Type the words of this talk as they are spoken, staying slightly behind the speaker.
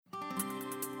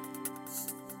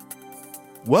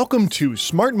Welcome to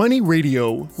Smart Money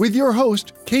Radio with your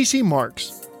host, Casey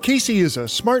Marks. Casey is a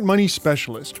smart money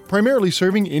specialist, primarily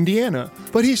serving Indiana,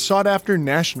 but he's sought after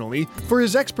nationally for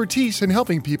his expertise in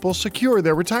helping people secure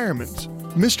their retirements.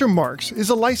 Mr. Marks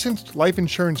is a licensed life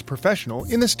insurance professional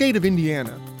in the state of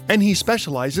Indiana, and he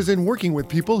specializes in working with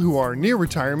people who are near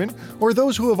retirement or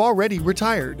those who have already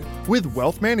retired with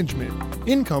wealth management,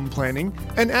 income planning,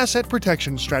 and asset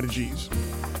protection strategies.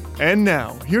 And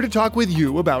now, here to talk with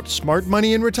you about smart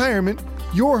money in retirement,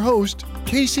 your host,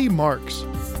 Casey Marks.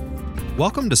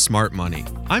 Welcome to Smart Money.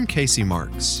 I'm Casey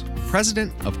Marks,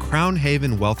 president of Crown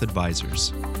Haven Wealth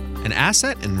Advisors, an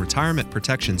asset and retirement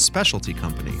protection specialty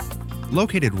company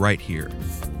located right here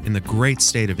in the great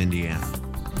state of Indiana.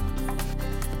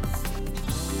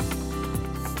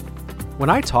 When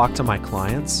I talk to my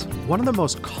clients, one of the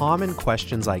most common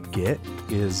questions I get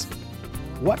is,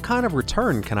 what kind of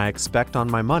return can I expect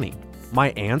on my money? My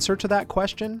answer to that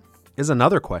question is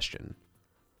another question.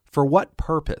 For what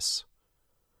purpose?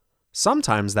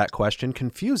 Sometimes that question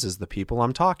confuses the people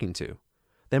I'm talking to.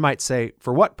 They might say,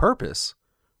 for what purpose?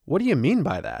 What do you mean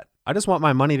by that? I just want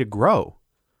my money to grow.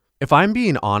 If I'm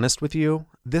being honest with you,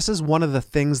 this is one of the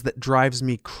things that drives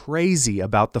me crazy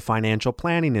about the financial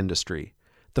planning industry.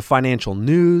 The financial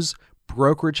news,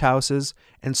 brokerage houses,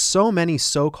 and so many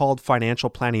so-called financial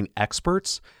planning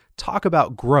experts talk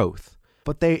about growth,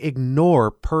 but they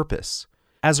ignore purpose.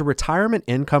 As a retirement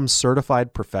income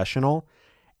certified professional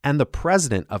and the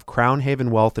president of Crown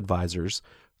Haven Wealth Advisors,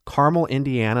 Carmel,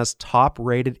 Indiana's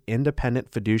top-rated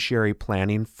independent fiduciary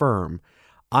planning firm,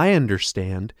 I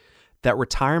understand that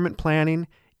retirement planning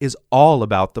is all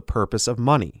about the purpose of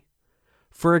money.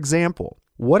 For example,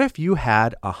 what if you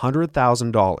had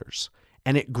 $100,000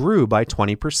 and it grew by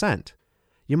 20%?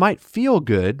 You might feel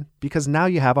good because now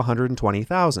you have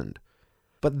 $120,000.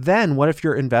 But then what if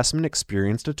your investment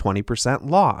experienced a 20%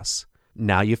 loss?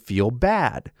 Now you feel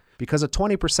bad because a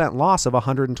 20% loss of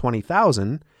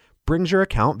 $120,000 brings your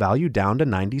account value down to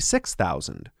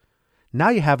 $96,000. Now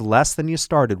you have less than you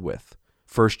started with.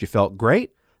 First you felt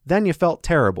great, then you felt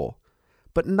terrible.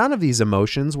 But none of these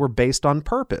emotions were based on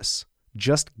purpose,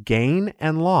 just gain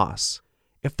and loss.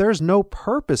 If there's no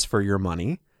purpose for your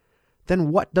money,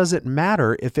 then what does it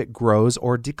matter if it grows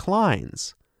or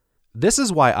declines? This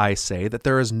is why I say that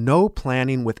there is no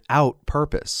planning without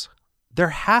purpose. There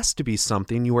has to be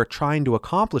something you are trying to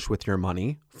accomplish with your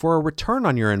money for a return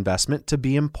on your investment to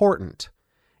be important.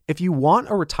 If you want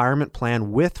a retirement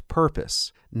plan with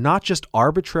purpose, not just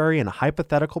arbitrary and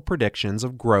hypothetical predictions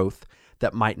of growth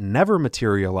that might never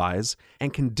materialize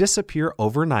and can disappear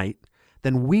overnight,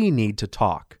 then we need to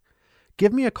talk.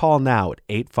 Give me a call now at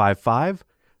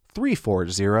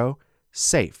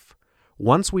 855-340-SAFE.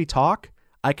 Once we talk,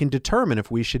 I can determine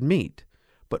if we should meet.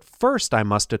 But first, I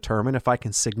must determine if I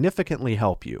can significantly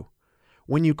help you.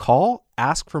 When you call,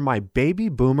 ask for my Baby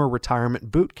Boomer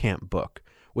Retirement Bootcamp book,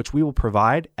 which we will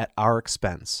provide at our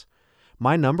expense.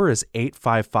 My number is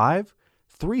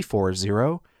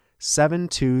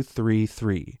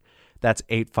 855-340-7233. That's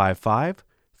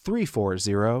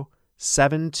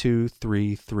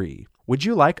 855-340-7233. Would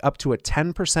you like up to a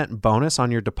 10% bonus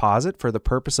on your deposit for the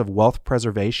purpose of wealth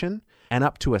preservation and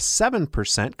up to a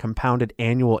 7% compounded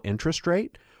annual interest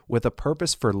rate with a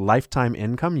purpose for lifetime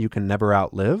income you can never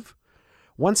outlive?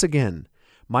 Once again,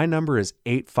 my number is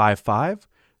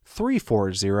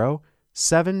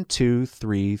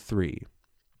 855-340-7233.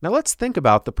 Now let's think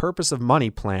about the purpose of money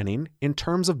planning in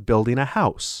terms of building a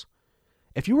house.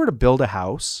 If you were to build a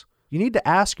house, you need to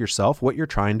ask yourself what you're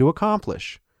trying to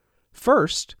accomplish.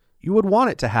 First, you would want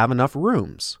it to have enough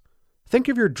rooms. Think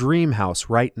of your dream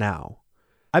house right now.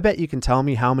 I bet you can tell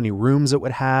me how many rooms it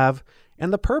would have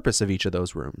and the purpose of each of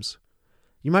those rooms.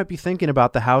 You might be thinking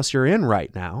about the house you're in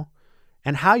right now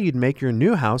and how you'd make your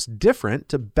new house different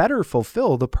to better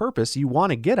fulfill the purpose you want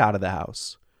to get out of the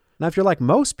house. Now, if you're like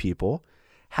most people,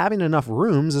 having enough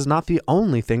rooms is not the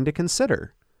only thing to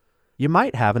consider. You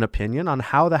might have an opinion on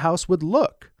how the house would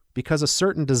look because a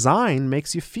certain design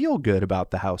makes you feel good about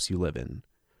the house you live in.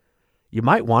 You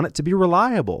might want it to be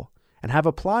reliable and have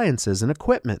appliances and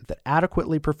equipment that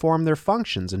adequately perform their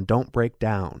functions and don't break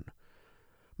down.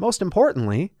 Most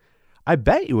importantly, I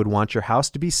bet you would want your house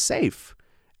to be safe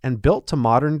and built to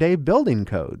modern-day building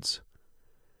codes.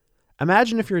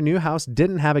 Imagine if your new house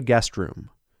didn't have a guest room,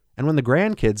 and when the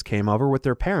grandkids came over with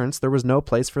their parents, there was no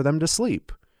place for them to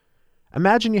sleep.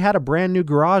 Imagine you had a brand new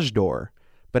garage door,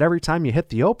 but every time you hit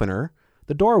the opener,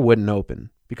 the door wouldn't open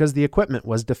because the equipment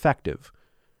was defective.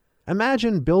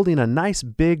 Imagine building a nice,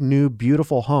 big, new,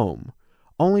 beautiful home,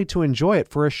 only to enjoy it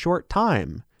for a short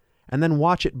time, and then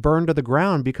watch it burn to the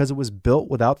ground because it was built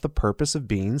without the purpose of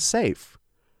being safe.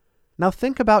 Now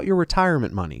think about your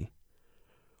retirement money.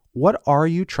 What are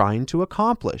you trying to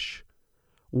accomplish?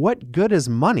 What good is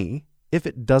money if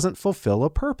it doesn't fulfill a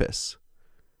purpose?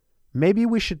 Maybe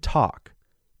we should talk.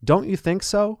 Don't you think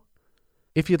so?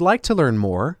 If you'd like to learn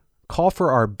more, call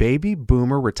for our Baby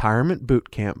Boomer Retirement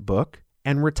Bootcamp book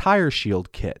and Retire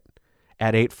Shield kit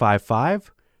at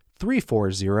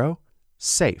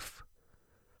 855-340-SAFE.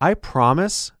 I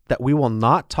promise that we will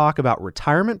not talk about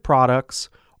retirement products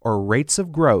or rates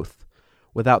of growth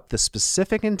without the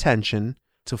specific intention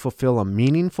to fulfill a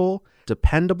meaningful,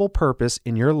 dependable purpose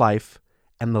in your life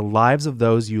and the lives of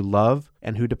those you love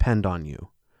and who depend on you.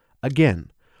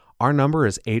 Again, our number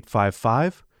is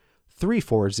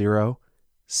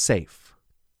 855-340-SAFE.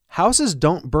 Houses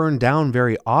don't burn down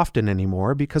very often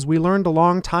anymore because we learned a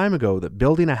long time ago that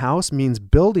building a house means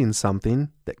building something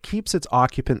that keeps its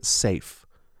occupants safe.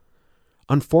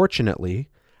 Unfortunately,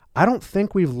 I don't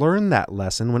think we've learned that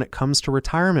lesson when it comes to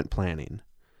retirement planning.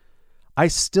 I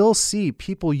still see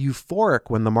people euphoric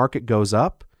when the market goes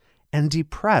up and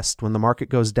depressed when the market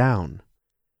goes down.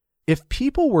 If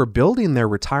people were building their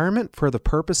retirement for the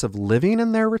purpose of living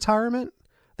in their retirement,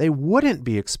 they wouldn't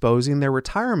be exposing their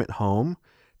retirement home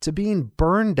to being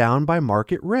burned down by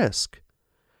market risk.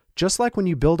 Just like when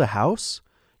you build a house,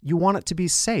 you want it to be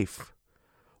safe.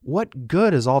 What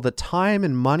good is all the time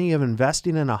and money of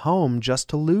investing in a home just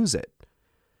to lose it?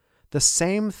 The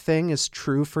same thing is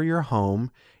true for your home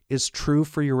is true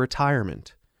for your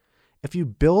retirement. If you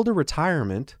build a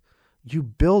retirement, you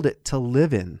build it to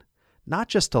live in, not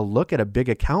just to look at a big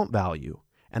account value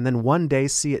and then one day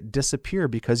see it disappear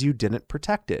because you didn't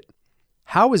protect it.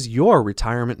 How is your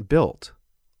retirement built?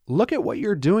 Look at what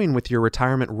you're doing with your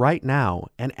retirement right now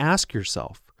and ask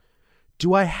yourself,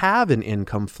 do I have an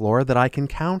income floor that I can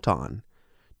count on?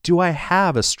 Do I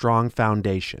have a strong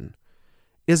foundation?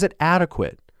 Is it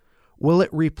adequate? Will it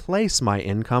replace my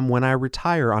income when I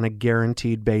retire on a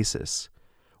guaranteed basis?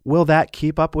 Will that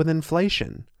keep up with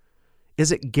inflation?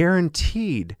 Is it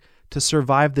guaranteed to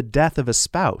survive the death of a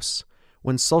spouse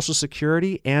when Social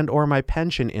Security and/or my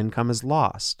pension income is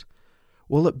lost?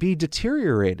 Will it be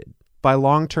deteriorated by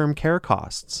long-term care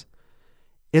costs?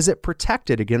 Is it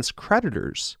protected against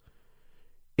creditors?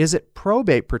 Is it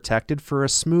probate protected for a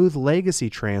smooth legacy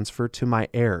transfer to my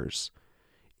heirs?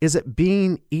 Is it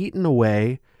being eaten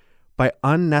away by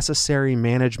unnecessary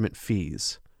management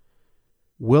fees?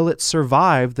 Will it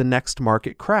survive the next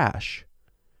market crash?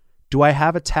 Do I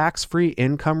have a tax-free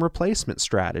income replacement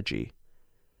strategy?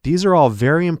 These are all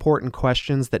very important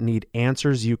questions that need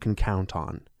answers you can count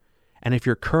on. And if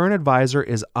your current advisor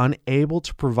is unable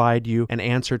to provide you an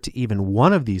answer to even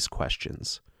one of these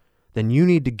questions, then you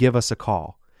need to give us a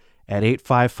call at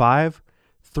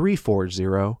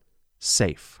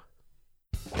 855-340-SAFE.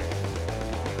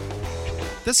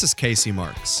 This is Casey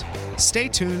Marks. Stay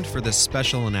tuned for this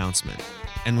special announcement.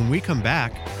 And when we come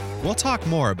back, we'll talk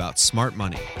more about smart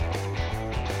money.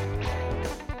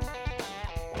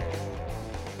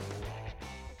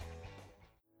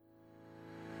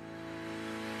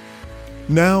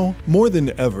 Now, more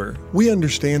than ever, we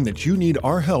understand that you need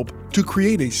our help to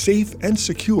create a safe and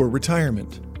secure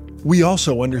retirement. We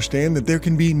also understand that there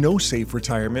can be no safe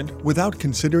retirement without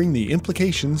considering the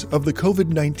implications of the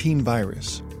COVID-19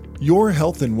 virus. Your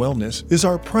health and wellness is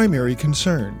our primary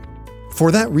concern. For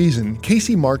that reason,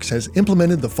 Casey Marks has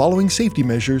implemented the following safety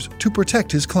measures to protect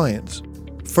his clients.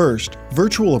 First,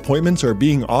 virtual appointments are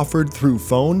being offered through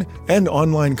phone and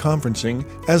online conferencing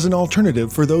as an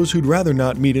alternative for those who'd rather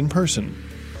not meet in person.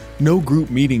 No group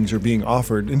meetings are being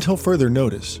offered until further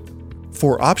notice.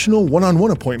 For optional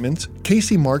one-on-one appointments,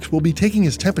 Casey Marks will be taking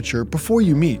his temperature before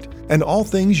you meet, and all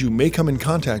things you may come in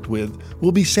contact with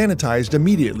will be sanitized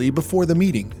immediately before the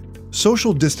meeting.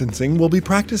 Social distancing will be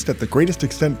practiced at the greatest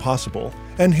extent possible,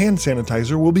 and hand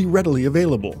sanitizer will be readily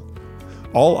available.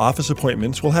 All office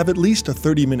appointments will have at least a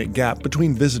 30-minute gap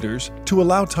between visitors to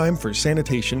allow time for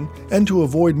sanitation and to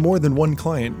avoid more than one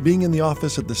client being in the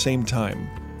office at the same time.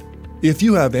 If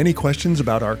you have any questions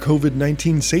about our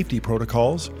COVID-19 safety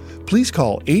protocols, please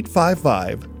call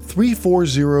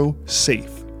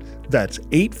 855-340-SAFE. That's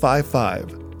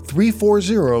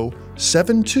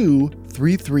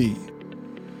 855-340-7233.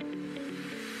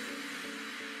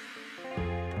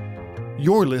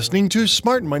 You're listening to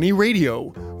Smart Money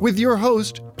Radio with your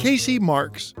host, Casey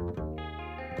Marks.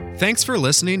 Thanks for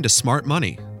listening to Smart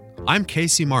Money. I'm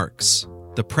Casey Marks,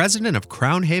 the president of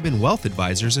Crown Haven Wealth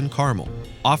Advisors in Carmel,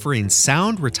 offering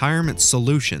sound retirement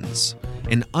solutions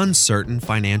in uncertain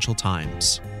financial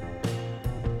times.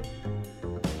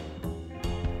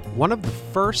 One of the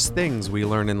first things we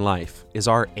learn in life is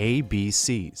our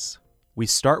ABCs. We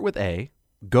start with A,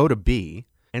 go to B,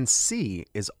 and C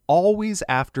is always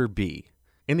after B.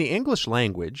 In the English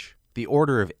language, the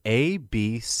order of A,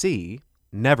 B, C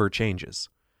never changes.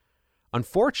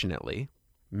 Unfortunately,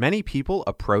 many people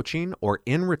approaching or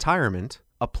in retirement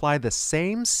apply the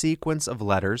same sequence of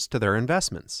letters to their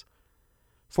investments.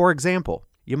 For example,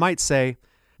 you might say,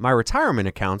 my retirement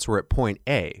accounts were at point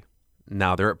A.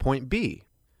 Now they're at point B.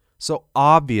 So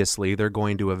obviously they're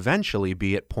going to eventually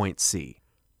be at point C.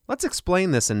 Let's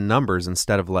explain this in numbers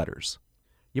instead of letters.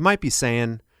 You might be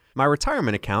saying, my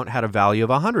retirement account had a value of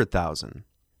 $100,000.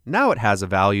 Now it has a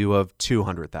value of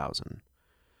 $200,000.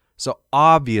 So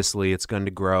obviously it's going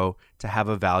to grow to have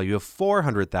a value of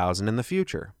 $400,000 in the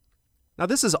future. Now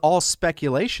this is all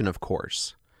speculation, of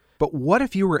course. But what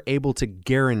if you were able to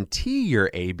guarantee your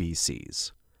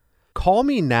ABCs? Call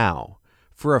me now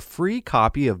for a free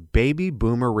copy of Baby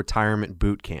Boomer Retirement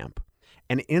Bootcamp,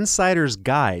 an insider's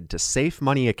guide to safe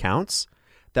money accounts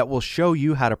that will show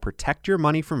you how to protect your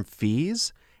money from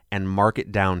fees and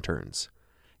market downturns.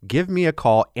 Give me a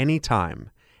call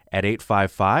anytime at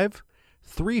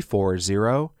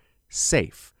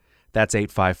 855-340-SAFE. That's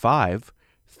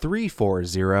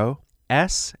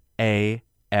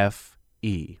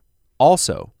 855-340-SAFE.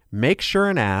 Also, make sure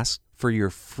and ask for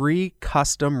your free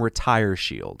custom Retire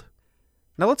Shield.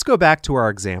 Now let's go back to our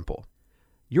example.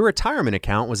 Your retirement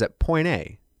account was at point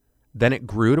A, then it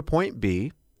grew to point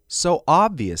B. So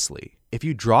obviously, if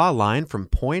you draw a line from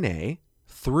point A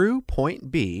through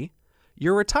point B,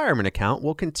 your retirement account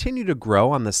will continue to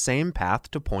grow on the same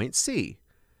path to point C.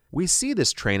 We see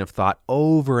this train of thought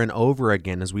over and over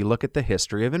again as we look at the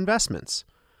history of investments.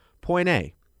 Point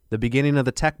A, the beginning of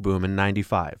the tech boom in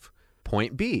 95.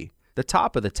 Point B, the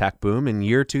top of the tech boom in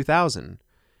year 2000.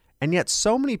 And yet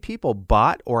so many people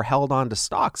bought or held on to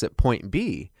stocks at point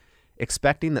B,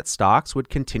 expecting that stocks would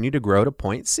continue to grow to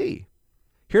point C.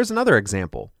 Here's another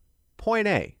example. Point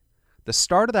A, the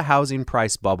start of the housing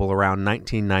price bubble around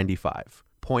 1995.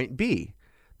 Point B,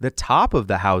 the top of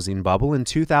the housing bubble in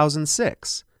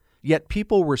 2006. Yet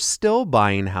people were still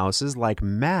buying houses like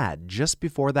mad just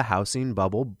before the housing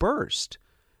bubble burst,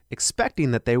 expecting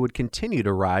that they would continue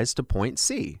to rise to point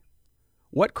C.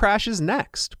 What crashes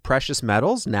next? Precious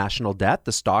metals, national debt,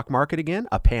 the stock market again,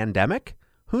 a pandemic?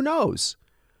 Who knows?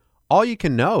 All you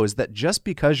can know is that just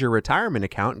because your retirement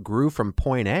account grew from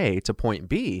point A to point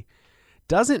B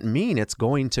doesn't mean it's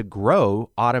going to grow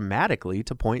automatically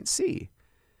to point C.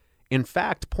 In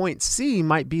fact, point C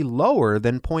might be lower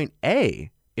than point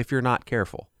A if you're not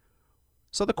careful.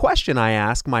 So the question I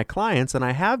ask my clients, and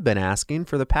I have been asking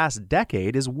for the past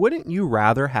decade, is wouldn't you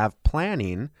rather have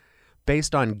planning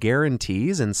based on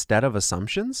guarantees instead of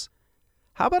assumptions?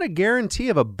 How about a guarantee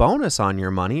of a bonus on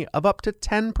your money of up to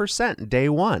 10% day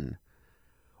one?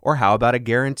 Or how about a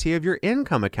guarantee of your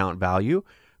income account value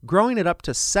growing it up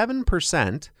to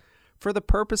 7% for the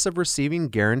purpose of receiving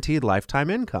guaranteed lifetime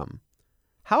income?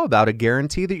 How about a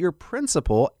guarantee that your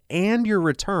principal and your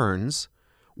returns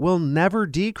will never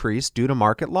decrease due to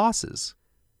market losses?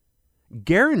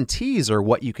 Guarantees are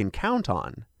what you can count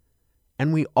on,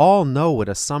 and we all know what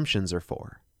assumptions are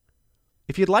for.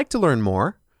 If you'd like to learn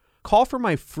more, call for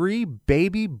my free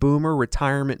Baby Boomer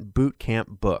Retirement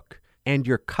Bootcamp book and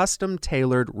your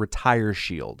custom-tailored Retire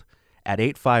Shield at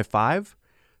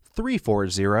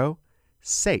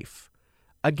 855-340-SAFE.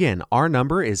 Again, our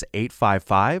number is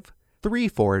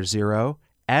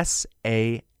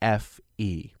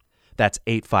 855-340-SAFE. That's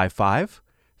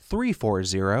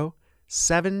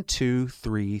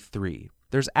 855-340-7233.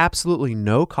 There's absolutely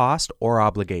no cost or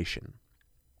obligation.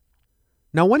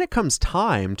 Now, when it comes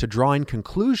time to drawing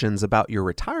conclusions about your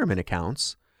retirement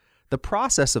accounts, the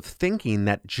process of thinking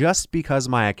that just because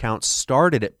my account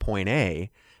started at point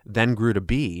A, then grew to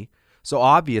B, so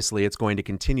obviously it's going to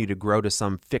continue to grow to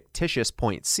some fictitious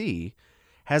point C,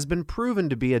 has been proven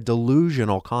to be a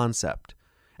delusional concept.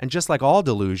 And just like all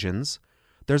delusions,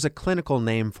 there's a clinical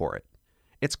name for it.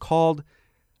 It's called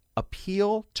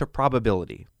appeal to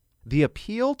probability. The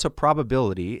appeal to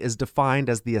probability is defined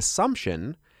as the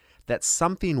assumption that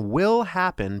something will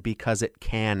happen because it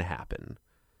can happen.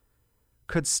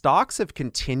 Could stocks have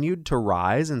continued to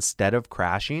rise instead of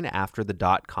crashing after the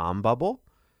dot-com bubble?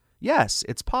 Yes,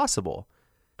 it's possible.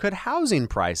 Could housing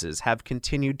prices have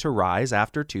continued to rise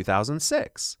after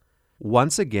 2006?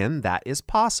 Once again, that is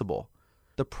possible.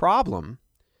 The problem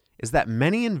is that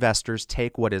many investors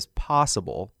take what is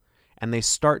possible and they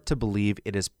start to believe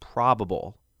it is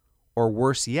probable, or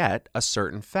worse yet, a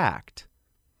certain fact.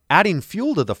 Adding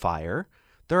fuel to the fire,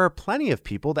 there are plenty of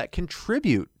people that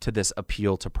contribute to this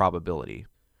appeal to probability.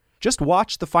 Just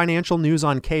watch the financial news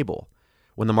on cable.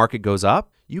 When the market goes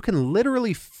up, you can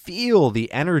literally feel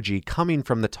the energy coming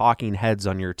from the talking heads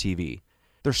on your TV.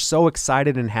 They're so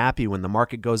excited and happy when the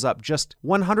market goes up just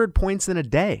 100 points in a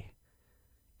day.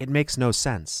 It makes no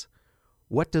sense.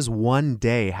 What does one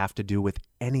day have to do with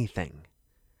anything?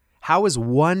 How is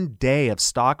one day of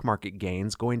stock market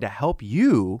gains going to help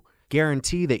you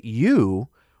guarantee that you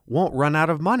won't run out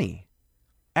of money?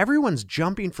 Everyone's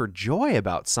jumping for joy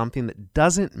about something that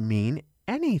doesn't mean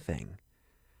anything.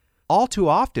 All too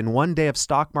often, one day of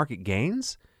stock market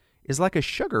gains is like a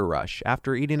sugar rush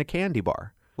after eating a candy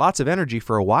bar. Lots of energy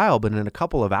for a while, but in a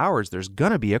couple of hours, there's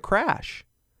going to be a crash.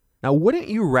 Now, wouldn't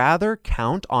you rather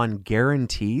count on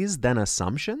guarantees than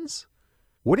assumptions?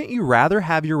 Wouldn't you rather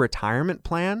have your retirement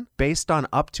plan based on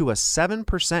up to a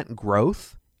 7%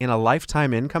 growth in a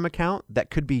lifetime income account that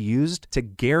could be used to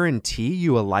guarantee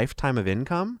you a lifetime of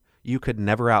income you could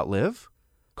never outlive?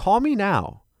 Call me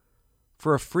now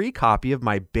for a free copy of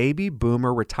my Baby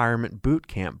Boomer Retirement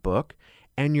Bootcamp book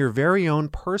and your very own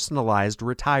personalized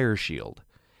Retire Shield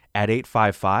at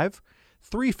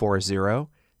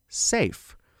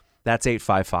 855-340-SAFE. That's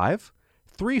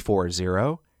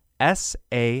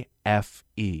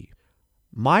 855-340-SAFE.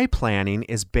 My planning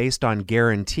is based on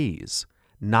guarantees,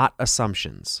 not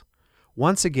assumptions.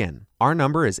 Once again, our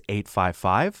number is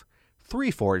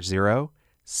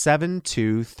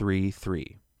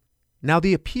 855-340-7233. Now,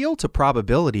 the appeal to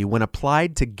probability when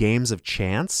applied to games of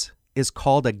chance is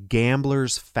called a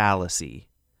gambler's fallacy.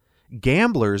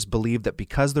 Gamblers believe that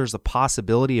because there's a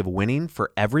possibility of winning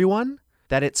for everyone,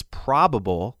 that it's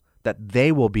probable that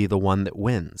they will be the one that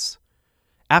wins.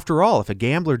 After all, if a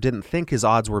gambler didn't think his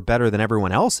odds were better than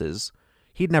everyone else's,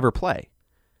 he'd never play.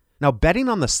 Now, betting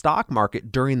on the stock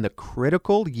market during the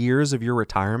critical years of your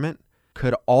retirement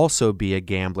could also be a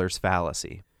gambler's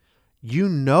fallacy. You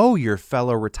know your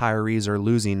fellow retirees are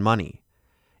losing money,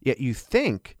 yet you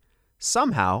think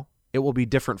somehow it will be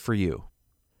different for you.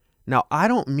 Now, I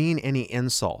don't mean any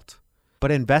insult,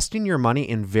 but investing your money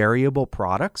in variable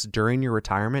products during your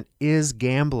retirement is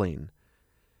gambling.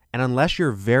 And unless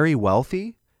you're very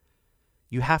wealthy,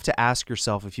 you have to ask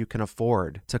yourself if you can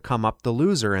afford to come up the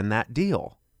loser in that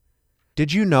deal.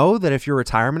 Did you know that if your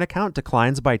retirement account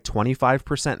declines by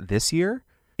 25% this year,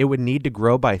 it would need to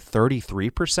grow by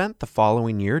 33% the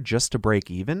following year just to break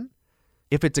even?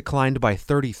 If it declined by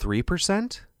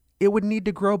 33%, it would need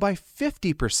to grow by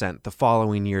 50% the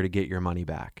following year to get your money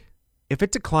back. If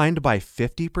it declined by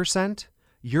 50%,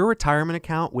 your retirement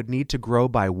account would need to grow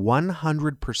by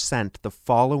 100% the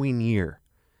following year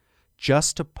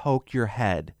just to poke your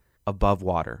head above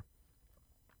water.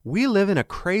 We live in a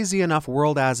crazy enough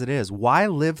world as it is. Why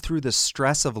live through the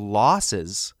stress of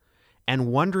losses and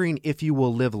wondering if you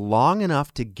will live long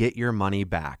enough to get your money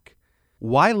back?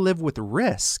 Why live with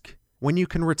risk when you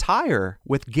can retire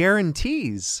with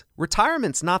guarantees?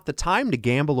 Retirement's not the time to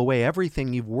gamble away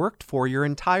everything you've worked for your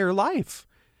entire life.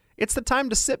 It's the time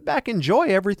to sit back and enjoy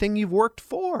everything you've worked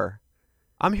for.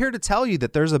 I'm here to tell you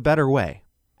that there's a better way.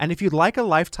 And if you'd like a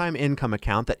lifetime income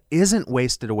account that isn't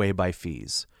wasted away by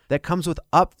fees, that comes with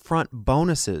upfront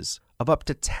bonuses of up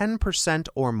to 10%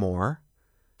 or more,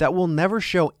 that will never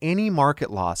show any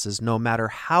market losses no matter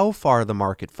how far the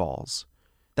market falls,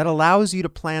 that allows you to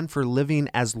plan for living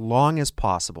as long as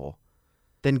possible,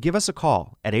 then give us a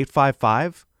call at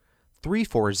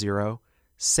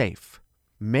 855-340-SAFE.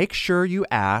 Make sure you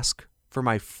ask for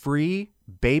my free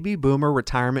Baby Boomer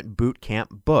Retirement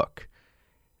Bootcamp book.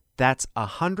 That's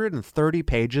 130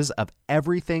 pages of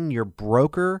everything your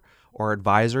broker or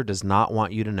advisor does not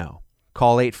want you to know.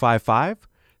 Call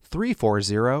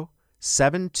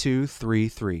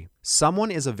 855-340-7233.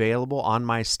 Someone is available on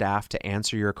my staff to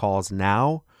answer your calls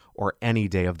now or any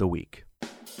day of the week.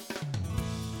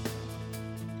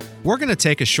 We're going to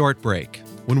take a short break.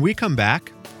 When we come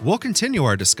back, we'll continue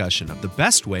our discussion of the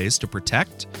best ways to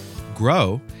protect,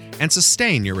 grow, and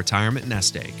sustain your retirement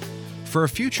nest egg for a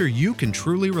future you can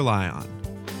truly rely on.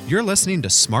 You're listening to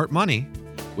Smart Money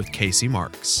with Casey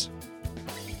Marks.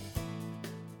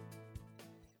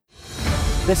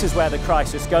 This is where the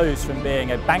crisis goes from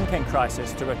being a banking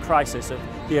crisis to a crisis of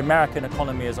the American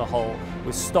economy as a whole,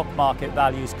 with stock market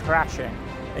values crashing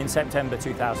in September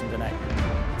 2008.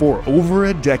 For over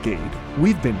a decade,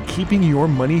 we've been keeping your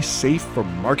money safe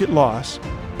from market loss,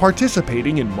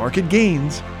 participating in market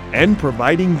gains, and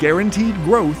providing guaranteed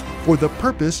growth for the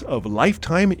purpose of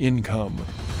lifetime income.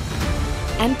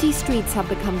 Empty streets have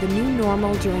become the new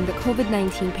normal during the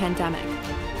COVID-19 pandemic.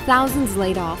 Thousands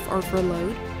laid off or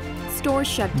furloughed. Stores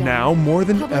shut down. Now more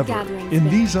than Public ever, gatherings in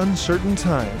banned. these uncertain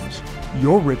times,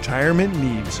 your retirement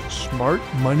needs Smart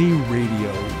Money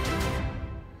Radio.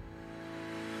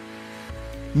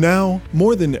 Now,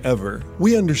 more than ever,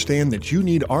 we understand that you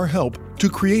need our help to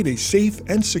create a safe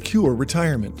and secure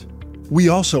retirement. We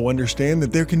also understand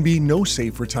that there can be no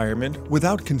safe retirement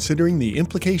without considering the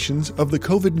implications of the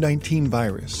COVID-19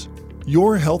 virus.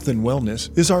 Your health and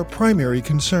wellness is our primary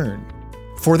concern.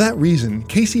 For that reason,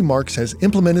 Casey Marks has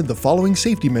implemented the following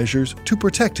safety measures to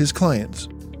protect his clients.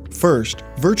 First,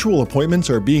 virtual appointments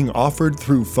are being offered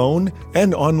through phone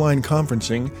and online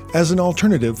conferencing as an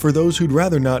alternative for those who'd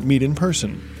rather not meet in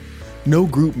person. No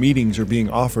group meetings are being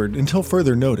offered until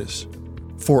further notice.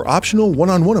 For optional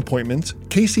one-on-one appointments,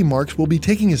 Casey Marks will be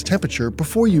taking his temperature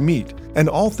before you meet, and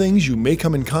all things you may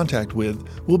come in contact with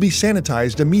will be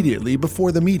sanitized immediately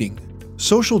before the meeting.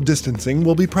 Social distancing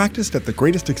will be practiced at the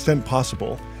greatest extent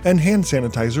possible, and hand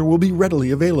sanitizer will be readily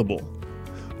available.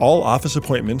 All office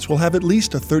appointments will have at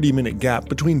least a 30-minute gap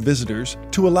between visitors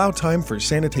to allow time for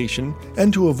sanitation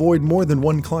and to avoid more than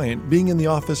one client being in the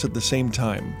office at the same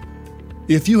time.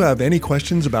 If you have any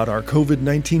questions about our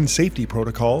COVID-19 safety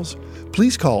protocols,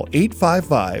 please call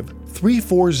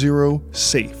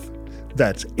 855-340-SAFE.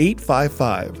 That's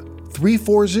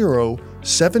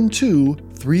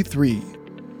 855-340-7233.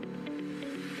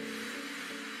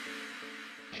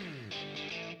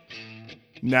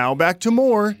 Now back to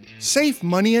more Safe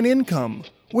Money and Income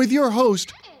with your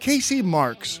host, Casey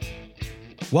Marks.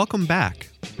 Welcome back.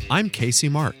 I'm Casey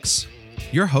Marks,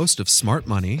 your host of Smart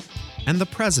Money and the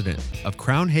president of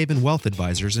Crown Haven Wealth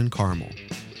Advisors in Carmel,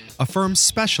 a firm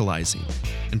specializing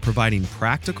in providing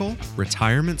practical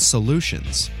retirement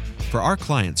solutions for our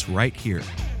clients right here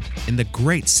in the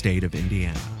great state of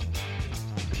Indiana.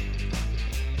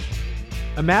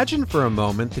 Imagine for a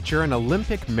moment that you're an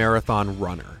Olympic marathon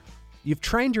runner. You've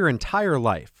trained your entire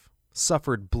life,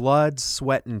 suffered blood,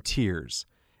 sweat, and tears,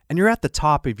 and you're at the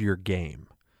top of your game.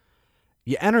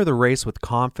 You enter the race with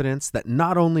confidence that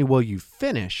not only will you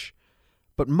finish,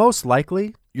 but most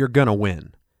likely you're gonna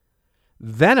win.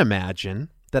 Then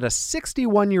imagine that a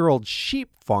 61-year-old sheep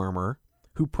farmer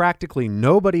who practically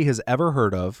nobody has ever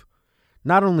heard of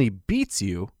not only beats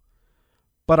you,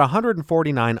 but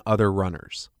 149 other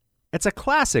runners. It's a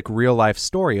classic real-life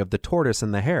story of the tortoise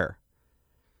and the hare.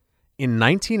 In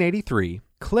 1983,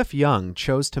 Cliff Young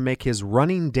chose to make his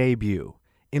running debut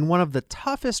in one of the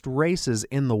toughest races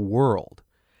in the world,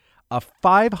 a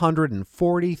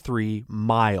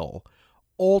 543-mile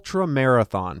ultra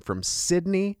marathon from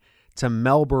Sydney to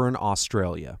Melbourne,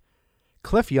 Australia.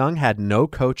 Cliff Young had no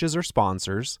coaches or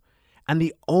sponsors, and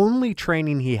the only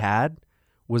training he had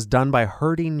was done by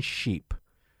herding sheep.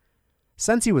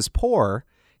 Since he was poor,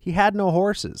 he had no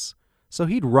horses, so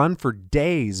he'd run for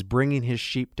days bringing his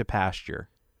sheep to pasture.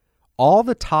 All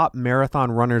the top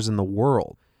marathon runners in the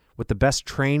world, with the best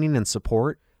training and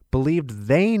support, believed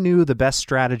they knew the best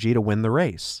strategy to win the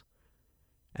race.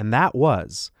 And that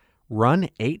was run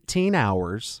 18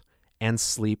 hours and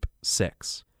sleep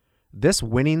 6. This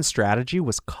winning strategy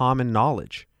was common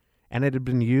knowledge, and it had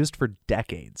been used for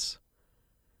decades.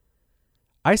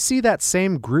 I see that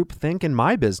same groupthink in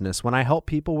my business when I help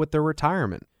people with their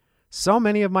retirement. So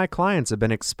many of my clients have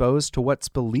been exposed to what's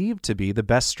believed to be the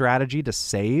best strategy to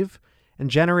save and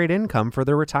generate income for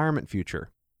their retirement future.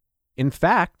 In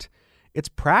fact, it's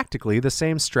practically the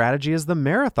same strategy as the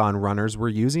marathon runners were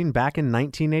using back in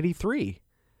 1983.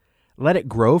 Let it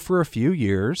grow for a few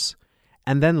years,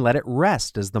 and then let it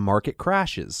rest as the market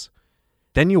crashes.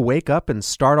 Then you wake up and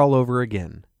start all over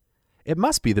again. It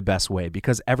must be the best way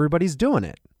because everybody's doing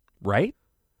it, right?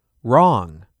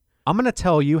 Wrong. I'm going to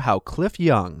tell you how Cliff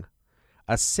Young,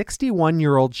 a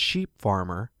 61-year-old sheep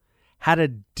farmer, had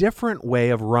a different way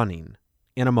of running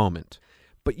in a moment.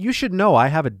 But you should know I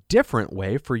have a different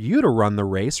way for you to run the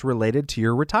race related to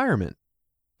your retirement.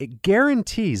 It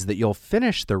guarantees that you'll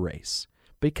finish the race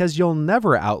because you'll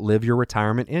never outlive your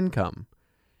retirement income.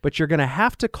 But you're going to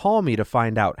have to call me to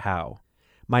find out how.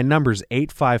 My number's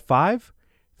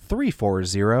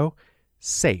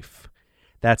 855-340-SAFE.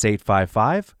 That's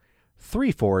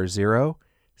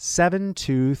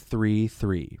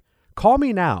 855-340-7233. Call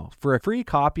me now for a free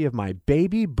copy of my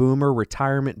Baby Boomer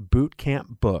Retirement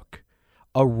Bootcamp book,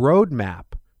 a roadmap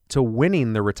to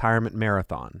winning the retirement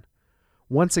marathon.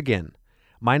 Once again,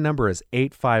 my number is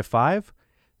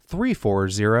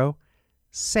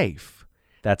 855-340-SAFE.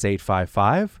 That's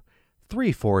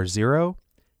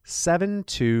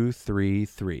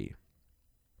 855-340-7233.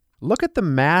 Look at the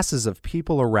masses of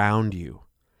people around you.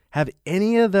 Have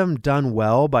any of them done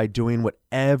well by doing what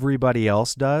everybody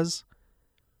else does?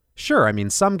 Sure,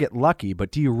 some get lucky,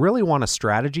 but do you really want a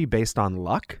strategy based on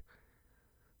luck?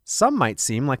 Some might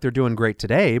seem like they're doing great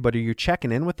today, but are you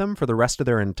checking in with them for the rest of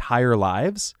their entire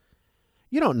lives?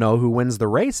 You don't know who wins the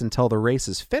race until the race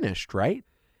is finished, right?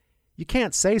 You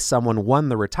can't say someone won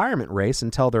the retirement race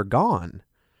until they're gone.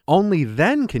 Only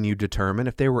then can you determine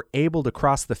if they were able to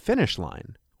cross the finish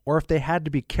line, or if they had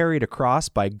to be carried across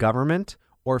by government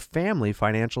or family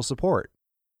financial support.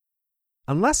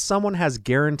 Unless someone has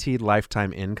guaranteed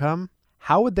lifetime income,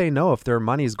 how would they know if their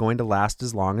money is going to last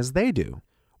as long as they do?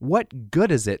 What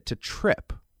good is it to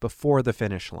trip before the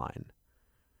finish line?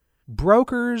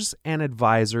 Brokers and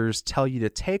advisors tell you to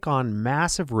take on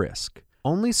massive risk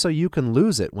only so you can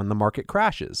lose it when the market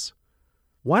crashes.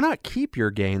 Why not keep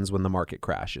your gains when the market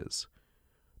crashes?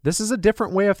 This is a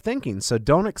different way of thinking, so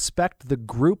don't expect the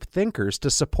group thinkers to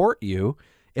support you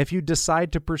if you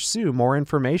decide to pursue more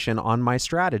information on my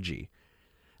strategy.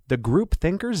 The group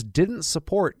thinkers didn't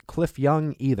support Cliff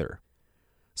Young either.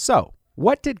 So,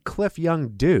 what did Cliff Young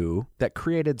do that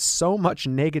created so much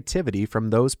negativity from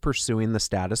those pursuing the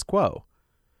status quo?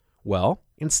 Well,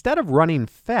 instead of running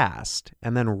fast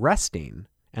and then resting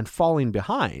and falling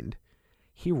behind,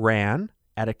 he ran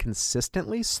at a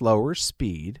consistently slower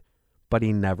speed, but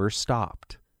he never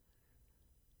stopped.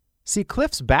 See,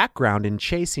 Cliff's background in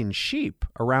chasing sheep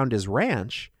around his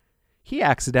ranch, he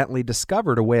accidentally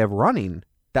discovered a way of running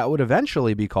that would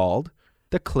eventually be called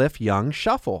the Cliff Young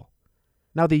Shuffle.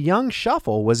 Now, the Young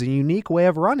Shuffle was a unique way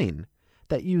of running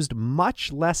that used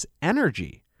much less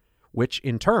energy, which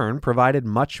in turn provided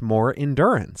much more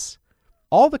endurance.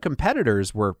 All the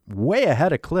competitors were way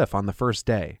ahead of Cliff on the first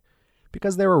day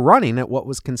because they were running at what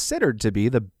was considered to be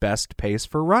the best pace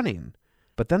for running.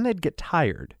 But then they'd get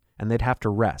tired and they'd have to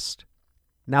rest.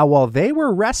 Now, while they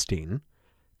were resting,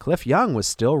 Cliff Young was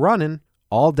still running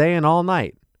all day and all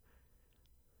night.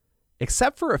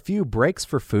 Except for a few breaks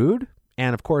for food,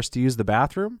 and of course to use the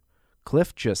bathroom,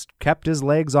 Cliff just kept his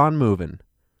legs on moving.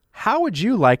 How would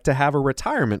you like to have a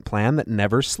retirement plan that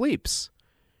never sleeps?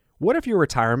 What if your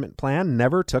retirement plan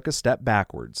never took a step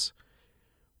backwards?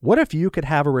 What if you could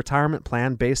have a retirement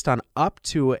plan based on up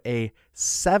to a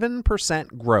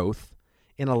 7% growth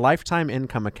in a lifetime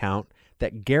income account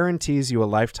that guarantees you a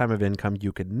lifetime of income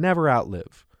you could never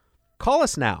outlive? Call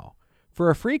us now for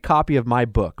a free copy of my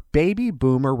book, Baby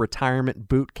Boomer Retirement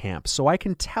Boot Camp, so I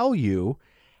can tell you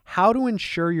how to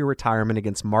ensure your retirement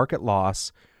against market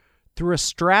loss through a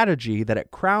strategy that at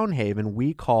Crown Haven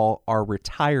we call our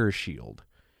Retire Shield.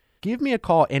 Give me a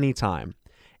call anytime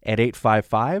at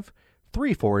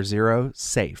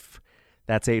 855-340-SAFE.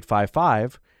 That's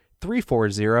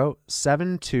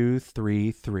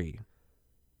 855-340-7233.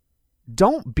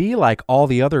 Don't be like all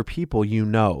the other people you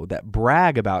know that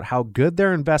brag about how good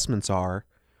their investments are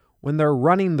when they're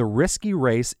running the risky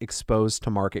race exposed to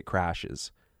market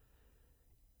crashes.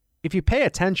 If you pay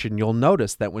attention, you'll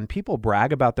notice that when people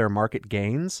brag about their market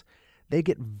gains, they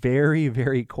get very,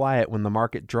 very quiet when the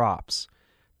market drops,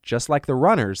 just like the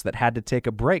runners that had to take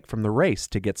a break from the race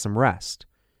to get some rest.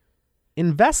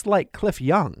 Invest like Cliff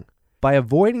Young by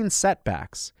avoiding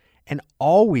setbacks and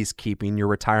always keeping your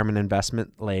retirement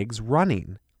investment legs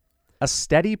running. A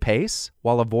steady pace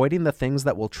while avoiding the things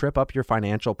that will trip up your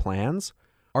financial plans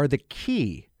are the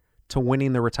key to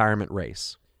winning the retirement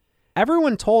race.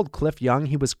 Everyone told Cliff Young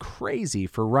he was crazy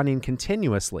for running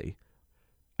continuously.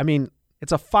 I mean,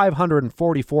 it's a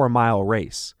 544-mile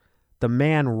race. The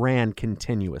man ran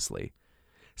continuously.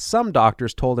 Some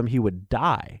doctors told him he would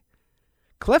die.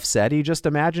 Cliff said he just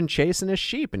imagined chasing his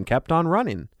sheep and kept on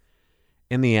running.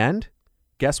 In the end,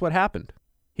 guess what happened?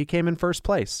 He came in first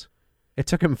place. It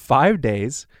took him 5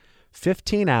 days,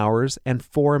 15 hours, and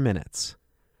 4 minutes.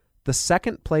 The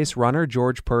second place runner,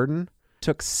 George Purdon,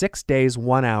 took 6 days,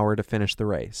 1 hour to finish the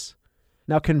race.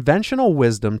 Now, conventional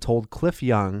wisdom told Cliff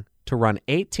Young to run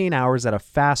 18 hours at a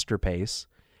faster pace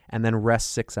and then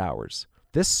rest 6 hours.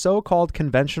 This so-called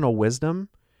conventional wisdom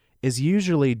is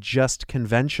usually just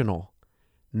conventional,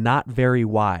 not very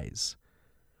wise.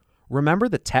 Remember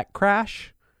the tech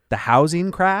crash, the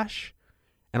housing crash,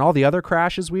 and all the other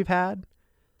crashes we've had?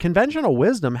 Conventional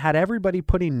wisdom had everybody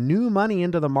putting new money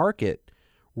into the market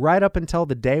right up until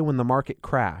the day when the market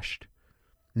crashed.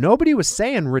 Nobody was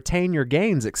saying retain your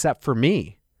gains except for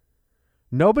me.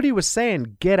 Nobody was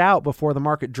saying get out before the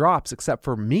market drops except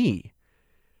for me.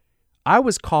 I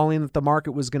was calling that the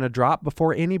market was going to drop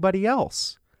before anybody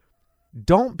else.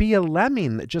 Don't be a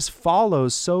lemming that just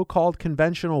follows so-called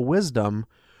conventional wisdom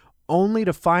only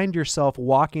to find yourself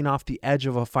walking off the edge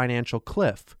of a financial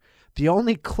cliff. The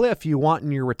only cliff you want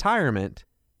in your retirement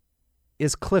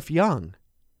is Cliff Young.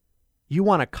 You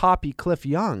want to copy Cliff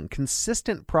Young,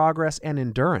 consistent progress and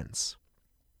endurance.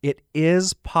 It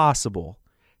is possible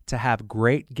to have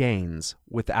great gains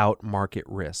without market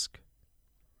risk.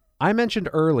 I mentioned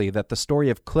early that the story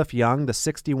of Cliff Young, the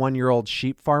 61-year-old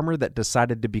sheep farmer that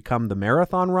decided to become the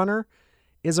marathon runner,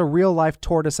 is a real-life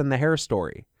tortoise and the hare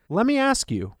story. Let me ask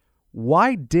you,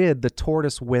 why did the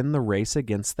tortoise win the race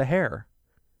against the hare?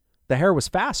 The hare was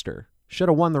faster, should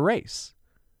have won the race.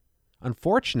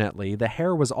 Unfortunately, the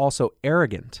hare was also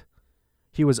arrogant.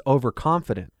 He was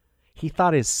overconfident. He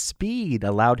thought his speed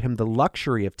allowed him the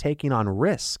luxury of taking on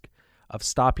risk, of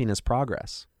stopping his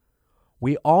progress.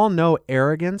 We all know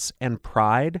arrogance and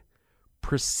pride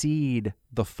precede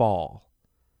the fall.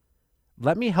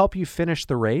 Let me help you finish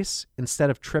the race instead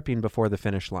of tripping before the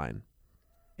finish line.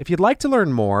 If you'd like to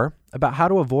learn more about how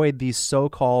to avoid these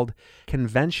so-called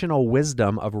conventional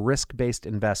wisdom of risk-based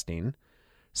investing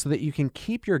so that you can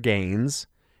keep your gains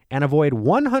and avoid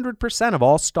 100% of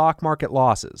all stock market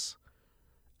losses,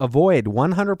 avoid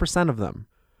 100% of them,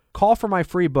 call for my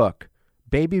free book,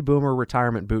 Baby Boomer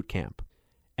Retirement Bootcamp.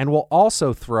 And we'll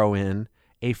also throw in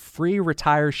a free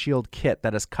Retire Shield kit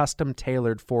that is custom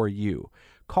tailored for you.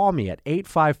 Call me at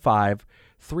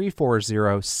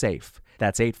 855-340-SAFE.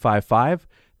 That's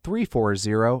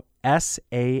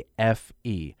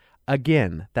 855-340-SAFE.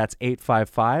 Again, that's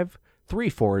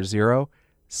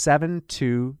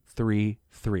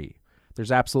 855-340-7233.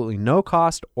 There's absolutely no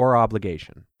cost or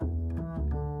obligation.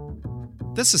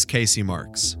 This is Casey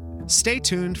Marks. Stay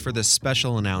tuned for this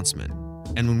special announcement.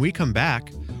 And when we come back,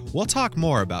 we'll talk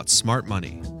more about smart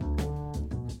money.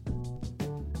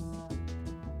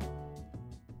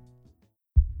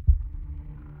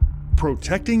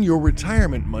 Protecting your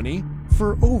retirement money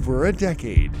for over a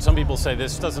decade. Some people say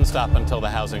this doesn't stop until the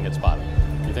housing hits bottom.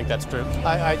 You think that's true?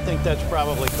 I think that's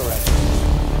probably correct.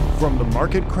 From the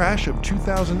market crash of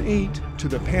 2008 to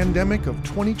the pandemic of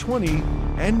 2020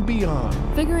 and beyond.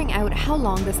 Figuring out how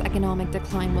long this economic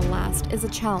decline will last is a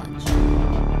challenge.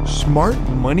 Smart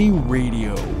Money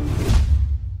Radio.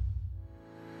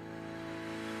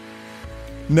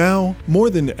 Now, more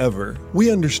than ever,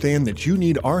 we understand that you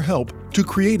need our help to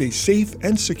create a safe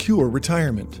and secure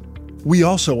retirement. We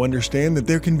also understand that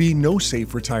there can be no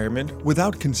safe retirement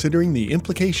without considering the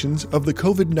implications of the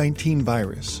COVID-19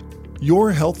 virus.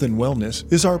 Your health and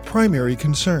wellness is our primary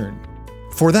concern.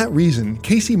 For that reason,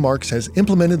 Casey Marks has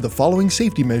implemented the following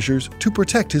safety measures to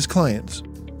protect his clients.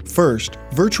 First,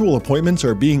 virtual appointments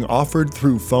are being offered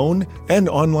through phone and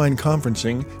online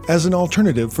conferencing as an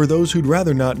alternative for those who'd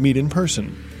rather not meet in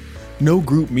person. No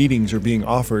group meetings are being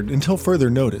offered until further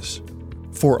notice.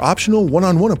 For optional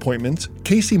one-on-one appointments,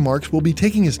 Casey Marks will be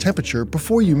taking his temperature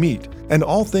before you meet, and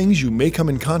all things you may come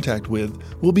in contact with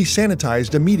will be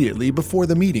sanitized immediately before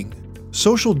the meeting.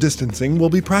 Social distancing will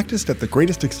be practiced at the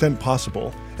greatest extent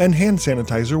possible, and hand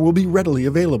sanitizer will be readily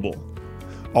available.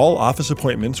 All office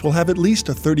appointments will have at least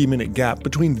a 30-minute gap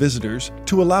between visitors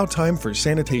to allow time for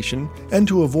sanitation and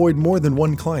to avoid more than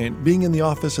one client being in the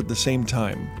office at the same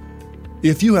time.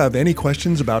 If you have any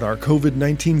questions about our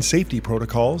COVID-19 safety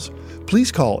protocols, please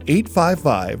call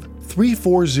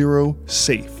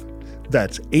 855-340-SAFE.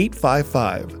 That's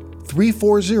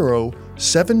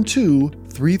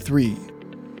 855-340-7233.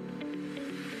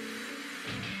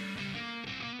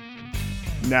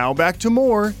 Now back to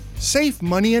more Safe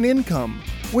Money and Income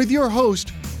with your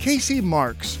host, Casey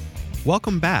Marks.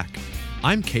 Welcome back.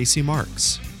 I'm Casey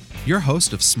Marks, your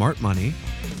host of Smart Money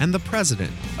and the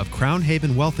president of Crown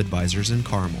Haven Wealth Advisors in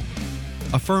Carmel,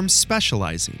 a firm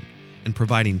specializing in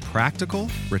providing practical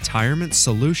retirement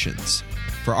solutions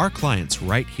for our clients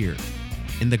right here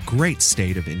in the great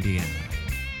state of Indiana.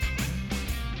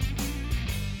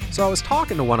 So I was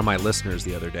talking to one of my listeners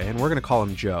the other day, and we're going to call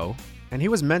him Joe, and he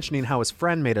was mentioning how his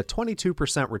friend made a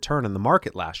 22% return in the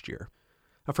market last year.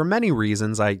 Now, for many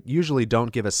reasons, I usually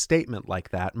don't give a statement like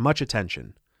that much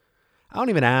attention. I don't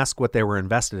even ask what they were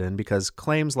invested in because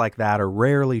claims like that are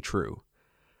rarely true.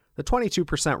 The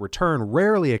 22% return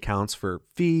rarely accounts for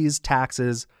fees,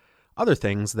 taxes, other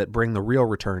things that bring the real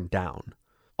return down.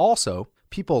 Also,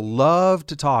 people love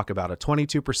to talk about a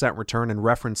 22% return in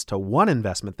reference to one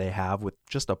investment they have with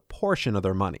just a portion of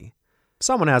their money. If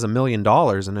someone has $1 million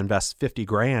and invests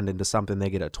 $50,000 into something they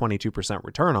get a 22%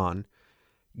 return on,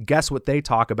 guess what they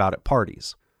talk about at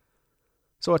parties?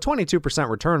 So a 22%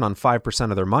 return on 5%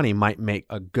 of their money might make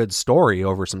a good story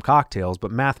over some cocktails,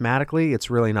 but mathematically, it's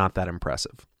really not that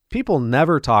impressive. People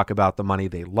never talk about the money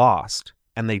they lost,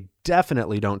 and they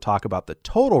definitely don't talk about the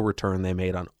total return they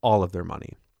made on all of their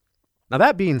money. Now,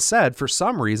 that being said, for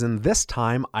some reason, this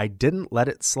time I didn't let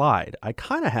it slide. I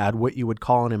kind of had what you would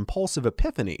call an impulsive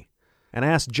epiphany, and I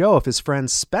asked Joe if his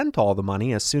friends spent all the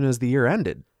money as soon as the year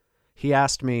ended. He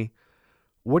asked me,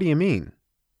 "What do you mean?"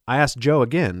 I asked Joe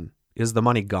again, "Is the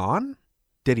money gone?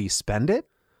 Did he spend it?"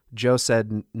 Joe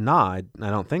said, "Nah, I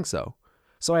don't think so."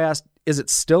 So I asked, "Is it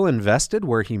still invested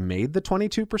where he made the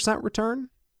 22% return?"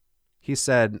 He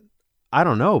said, "I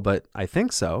don't know, but I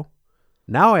think so."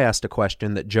 Now I asked a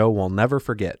question that Joe will never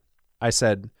forget. I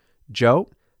said, "Joe,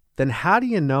 then how do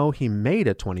you know he made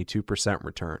a 22%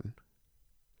 return?"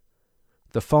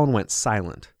 The phone went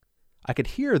silent. I could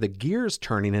hear the gears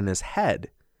turning in his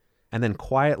head. And then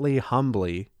quietly,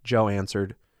 humbly, Joe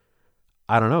answered,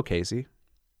 "I don't know, Casey."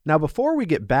 Now, before we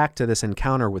get back to this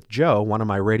encounter with Joe, one of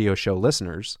my radio show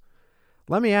listeners,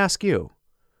 let me ask you,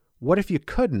 what if you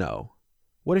could know?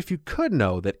 What if you could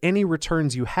know that any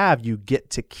returns you have, you get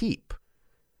to keep?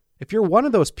 If you're one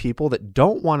of those people that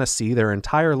don't want to see their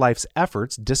entire life's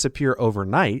efforts disappear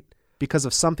overnight because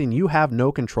of something you have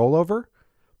no control over,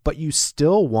 but you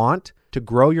still want to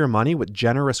grow your money with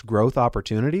generous growth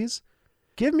opportunities,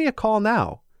 give me a call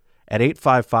now at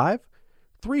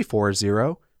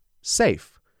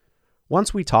 855-340-SAFE.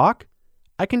 Once we talk,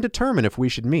 I can determine if we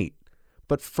should meet.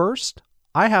 But first,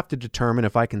 I have to determine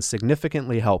if I can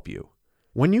significantly help you.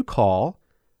 When you call,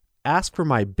 ask for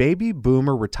my Baby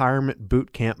Boomer Retirement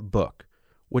Bootcamp book,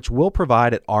 which we'll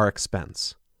provide at our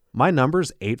expense. My number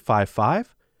is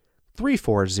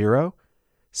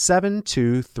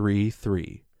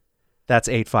 855-340-7233. That's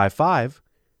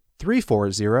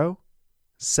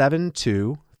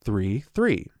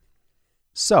 855-340-7233.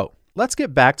 So, let's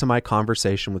get back to my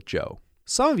conversation with Joe.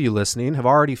 Some of you listening have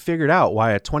already figured out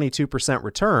why a 22%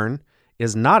 return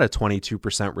is not a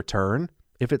 22% return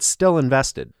if it's still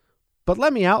invested. But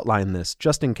let me outline this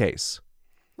just in case.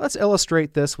 Let's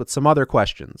illustrate this with some other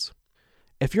questions.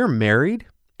 If you're married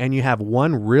and you have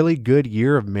one really good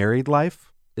year of married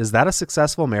life, is that a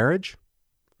successful marriage?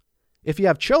 If you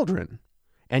have children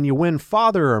and you win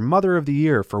Father or Mother of the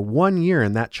Year for 1 year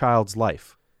in that child's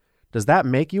life, does that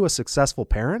make you a successful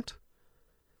parent?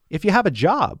 If you have a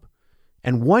job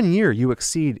and 1 year you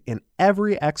exceed in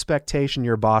every expectation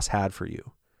your boss had for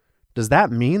you, does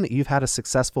that mean that you've had a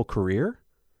successful career?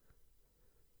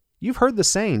 You've heard the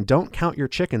saying, don't count your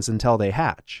chickens until they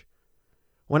hatch.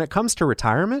 When it comes to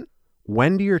retirement,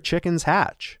 when do your chickens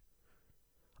hatch?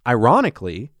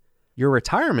 Ironically, your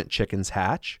retirement chickens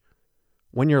hatch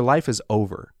when your life is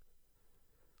over.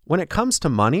 When it comes to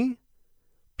money,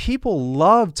 people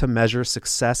love to measure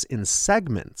success in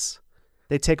segments.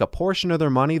 They take a portion of their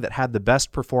money that had the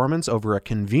best performance over a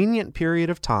convenient period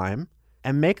of time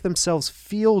and make themselves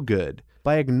feel good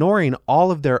by ignoring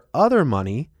all of their other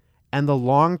money and the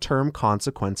long-term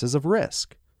consequences of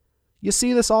risk. You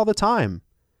see this all the time,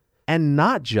 and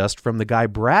not just from the guy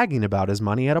bragging about his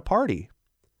money at a party.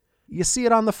 You see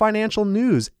it on the financial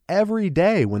news every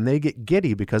day when they get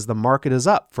giddy because the market is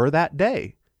up for that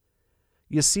day.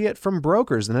 You see it from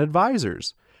brokers and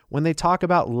advisors when they talk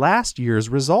about last year's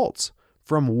results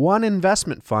from one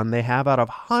investment fund they have out of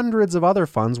hundreds of other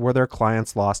funds where their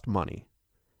clients lost money.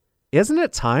 Isn't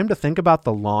it time to think about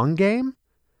the long game?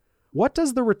 What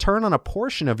does the return on a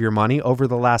portion of your money over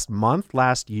the last month,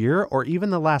 last year, or even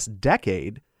the last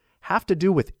decade have to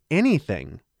do with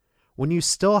anything when you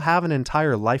still have an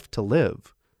entire life to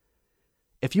live?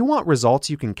 If you want results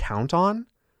you can count on,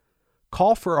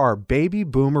 call for our Baby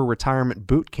Boomer Retirement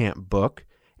Bootcamp book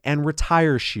and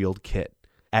Retire Shield kit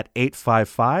at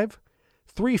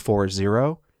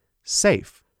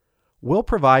 855-340-SAFE. We'll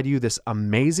provide you this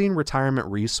amazing retirement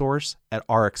resource at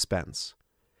our expense.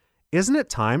 Isn't it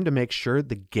time to make sure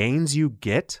the gains you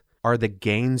get are the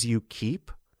gains you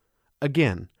keep?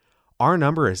 Again, our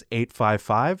number is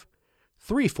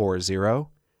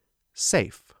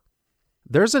 855-340-SAFE.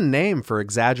 There's a name for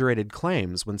exaggerated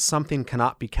claims when something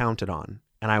cannot be counted on,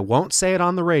 and I won't say it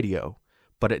on the radio,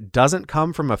 but it doesn't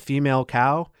come from a female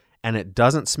cow and it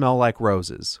doesn't smell like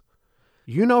roses.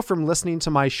 You know from listening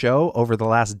to my show over the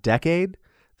last decade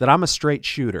that I'm a straight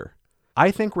shooter.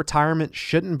 I think retirement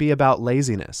shouldn't be about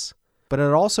laziness, but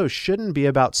it also shouldn't be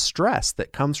about stress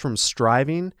that comes from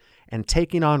striving and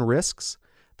taking on risks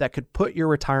that could put your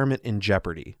retirement in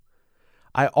jeopardy.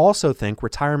 I also think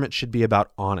retirement should be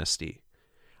about honesty.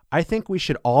 I think we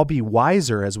should all be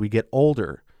wiser as we get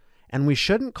older, and we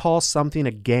shouldn't call something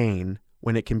a gain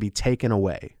when it can be taken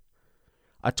away.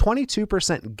 A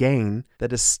 22% gain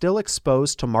that is still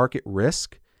exposed to market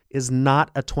risk is not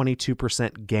a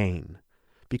 22% gain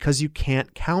because you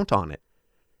can't count on it.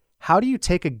 How do you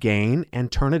take a gain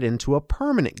and turn it into a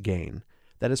permanent gain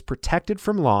that is protected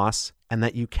from loss and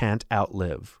that you can't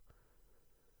outlive?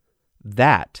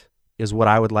 That is what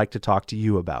I would like to talk to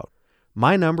you about.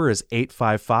 My number is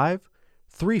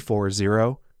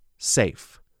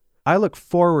 855-340-SAFE. I look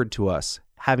forward to us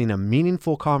having a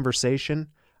meaningful conversation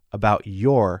about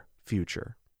your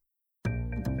future.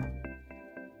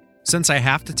 Since I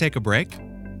have to take a break,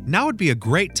 now would be a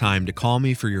great time to call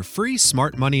me for your free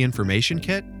Smart Money Information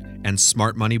Kit and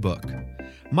Smart Money book.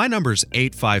 My number's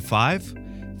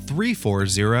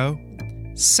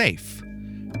 855-340-SAFE.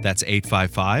 That's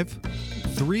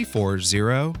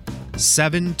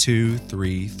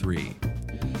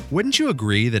 855-340-7233. Wouldn't you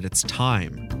agree that it's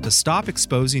time To stop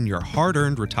exposing your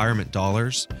hard-earned retirement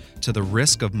dollars to the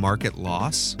risk of market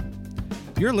loss?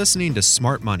 You're listening to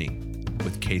Smart Money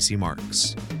with Casey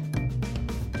Marks.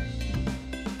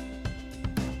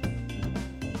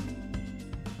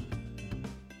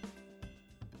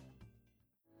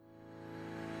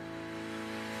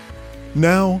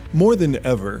 Now, more than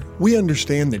ever, we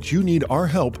understand that you need our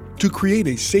help to create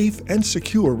a safe and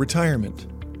secure retirement.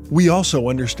 We also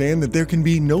understand that there can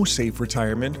be no safe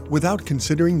retirement without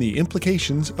considering the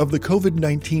implications of the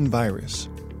COVID-19 virus.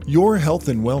 Your health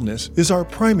and wellness is our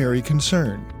primary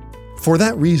concern. For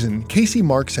that reason, Casey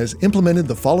Marks has implemented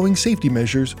the following safety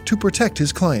measures to protect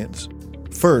his clients.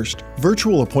 First,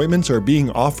 virtual appointments are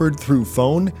being offered through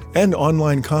phone and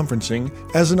online conferencing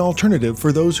as an alternative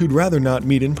for those who'd rather not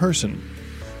meet in person.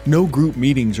 No group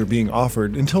meetings are being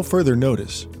offered until further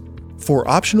notice. For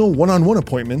optional one-on-one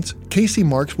appointments, Casey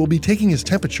Marks will be taking his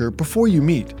temperature before you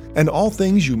meet, and all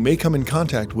things you may come in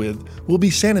contact with will be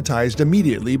sanitized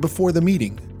immediately before the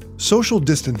meeting. Social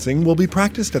distancing will be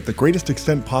practiced at the greatest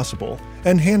extent possible,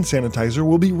 and hand sanitizer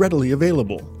will be readily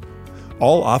available.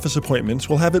 All office appointments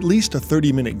will have at least a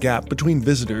 30-minute gap between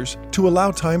visitors to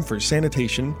allow time for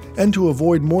sanitation and to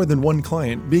avoid more than one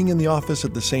client being in the office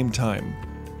at the same time.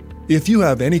 If you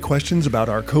have any questions about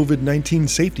our COVID-19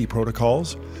 safety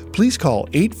protocols, please call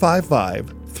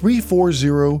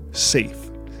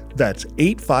 855-340-SAFE. That's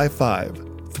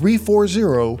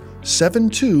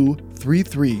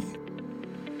 855-340-7233.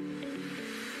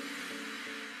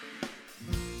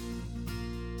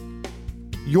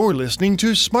 You're listening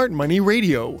to Smart Money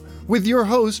Radio with your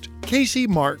host, Casey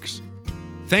Marks.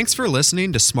 Thanks for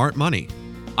listening to Smart Money.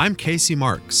 I'm Casey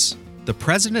Marks, the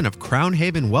president of Crown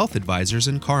Haven Wealth Advisors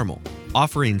in Carmel,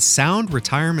 offering sound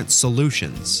retirement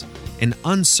solutions in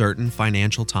uncertain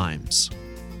financial times.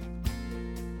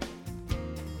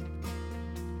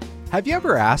 Have you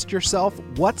ever asked yourself,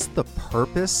 what's the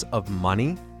purpose of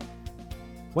money?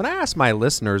 When I ask my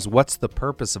listeners what's the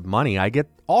purpose of money, I get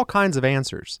all kinds of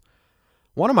answers.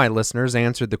 One of my listeners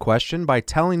answered the question by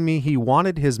telling me he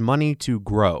wanted his money to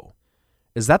grow.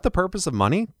 Is that the purpose of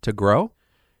money, to grow?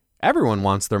 Everyone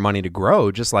wants their money to grow,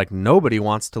 just like nobody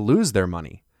wants to lose their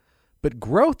money. But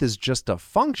growth is just a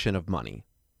function of money,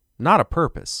 not a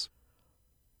purpose.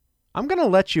 I'm going to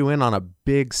let you in on a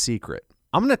big secret.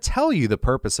 I'm going to tell you the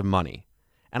purpose of money,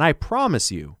 and I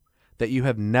promise you that you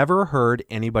have never heard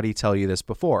anybody tell you this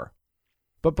before.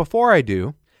 But before I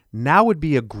do, now would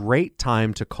be a great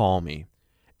time to call me.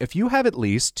 If you have at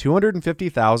least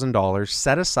 $250,000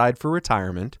 set aside for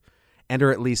retirement and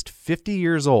are at least 50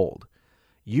 years old,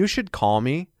 you should call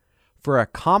me for a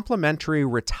complimentary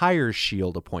Retire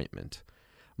Shield appointment.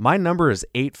 My number is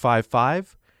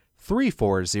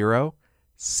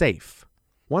 855-340-SAFE.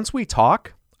 Once we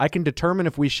talk, I can determine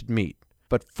if we should meet,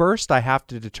 but first I have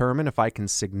to determine if I can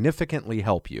significantly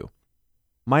help you.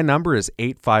 My number is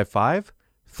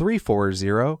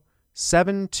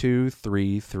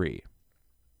 855-340-7233.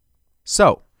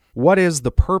 So, what is the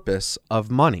purpose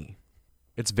of money?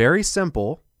 It's very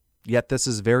simple, yet this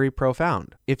is very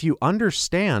profound. If you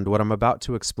understand what I'm about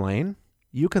to explain,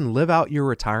 you can live out your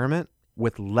retirement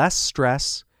with less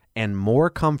stress and more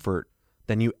comfort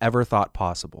than you ever thought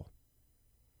possible.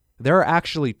 There are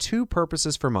actually two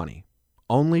purposes for money,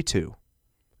 only two.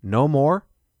 No more,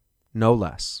 no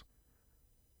less.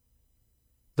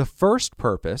 The first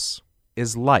purpose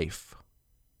is life,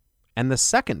 and the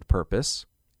second purpose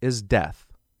is death.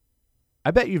 I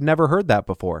bet you've never heard that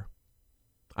before.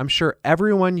 I'm sure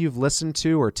everyone you've listened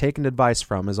to or taken advice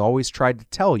from has always tried to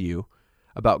tell you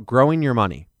about growing your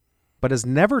money, but has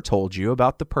never told you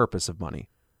about the purpose of money.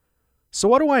 So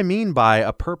what do I mean by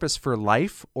a purpose for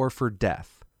life or for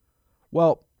death?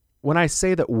 Well, when I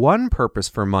say that one purpose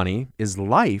for money is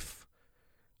life,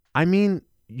 I mean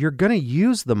you're going to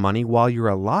use the money while you're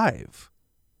alive.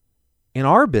 In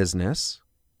our business,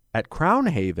 at Crown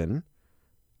Haven,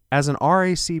 as an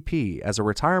RACP, as a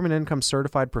retirement income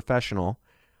certified professional,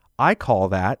 I call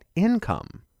that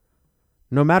income.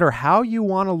 No matter how you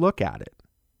want to look at it,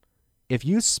 if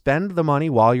you spend the money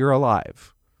while you're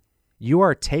alive, you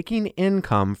are taking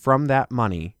income from that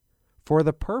money for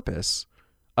the purpose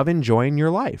of enjoying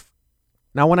your life.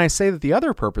 Now, when I say that the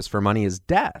other purpose for money is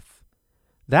death,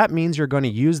 that means you're going to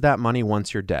use that money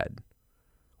once you're dead.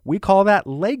 We call that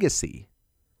legacy.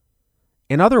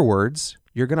 In other words,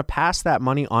 you're going to pass that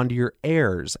money on to your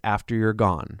heirs after you're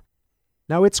gone.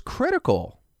 Now, it's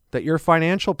critical that your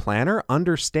financial planner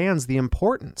understands the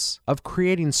importance of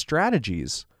creating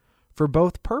strategies for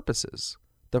both purposes,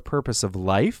 the purpose of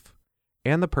life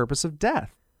and the purpose of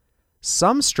death.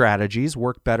 Some strategies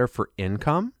work better for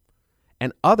income,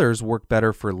 and others work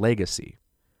better for legacy.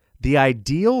 The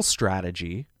ideal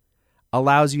strategy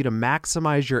allows you to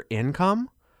maximize your income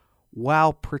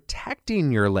while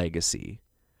protecting your legacy,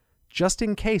 just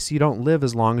in case you don't live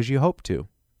as long as you hope to.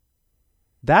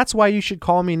 That's why you should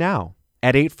call me now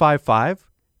at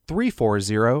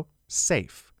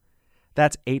 855-340-SAFE.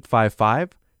 That's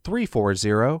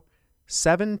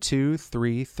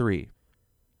 855-340-7233.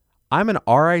 I'm an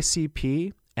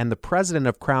RICP and the president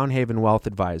of Crown Haven Wealth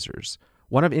Advisors,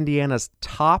 one of Indiana's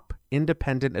top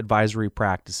independent advisory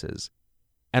practices.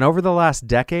 And over the last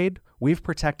decade, we've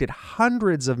protected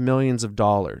hundreds of millions of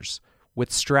dollars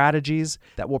with strategies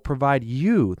that will provide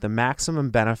you the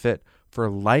maximum benefit for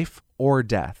life or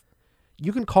death.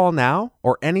 You can call now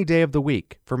or any day of the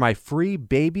week for my free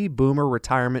Baby Boomer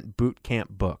Retirement Boot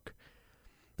Camp book.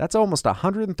 That's almost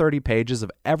 130 pages of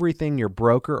everything your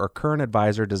broker or current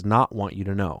advisor does not want you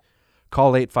to know.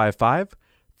 Call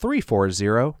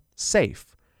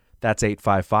 855-340-SAFE. That's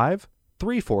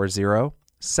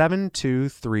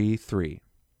 855-340-7233.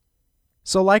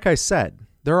 So like I said,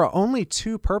 there are only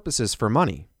two purposes for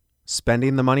money: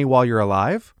 spending the money while you're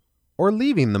alive or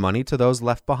leaving the money to those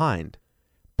left behind.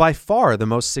 By far, the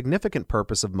most significant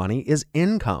purpose of money is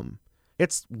income.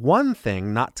 It's one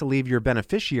thing not to leave your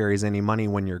beneficiaries any money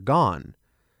when you're gone,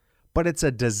 but it's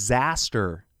a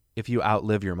disaster if you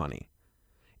outlive your money.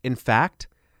 In fact,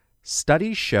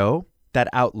 studies show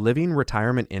that outliving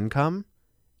retirement income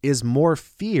is more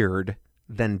feared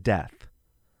than death.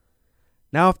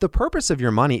 Now, if the purpose of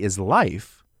your money is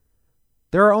life,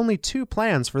 there are only two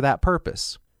plans for that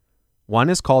purpose. One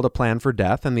is called a plan for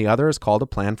death, and the other is called a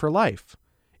plan for life.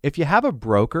 If you have a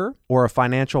broker or a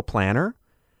financial planner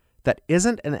that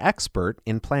isn't an expert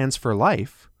in plans for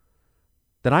life,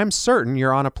 then I'm certain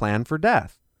you're on a plan for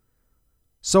death.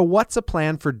 So what's a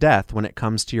plan for death when it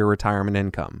comes to your retirement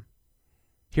income?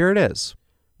 Here it is.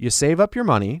 You save up your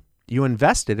money, you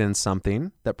invest it in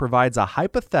something that provides a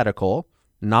hypothetical,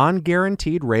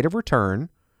 non-guaranteed rate of return,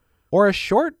 or a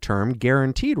short-term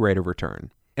guaranteed rate of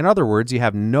return. In other words, you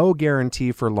have no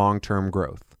guarantee for long-term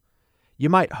growth. You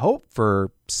might hope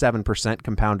for 7%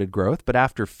 compounded growth, but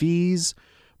after fees,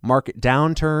 market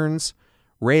downturns,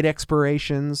 rate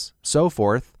expirations, so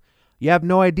forth, you have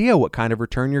no idea what kind of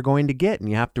return you're going to get, and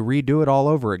you have to redo it all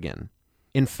over again.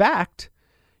 In fact,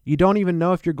 you don't even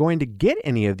know if you're going to get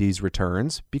any of these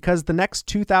returns because the next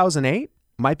 2008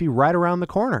 might be right around the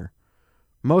corner.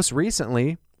 Most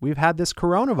recently, we've had this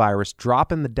coronavirus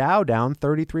dropping the Dow down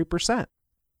 33%.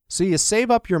 So you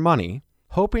save up your money,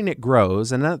 hoping it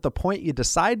grows, and then at the point you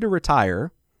decide to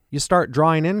retire, you start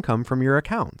drawing income from your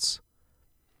accounts.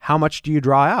 How much do you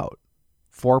draw out?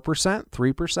 4%?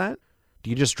 3%? Do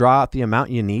you just draw out the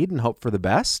amount you need and hope for the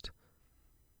best?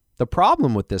 The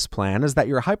problem with this plan is that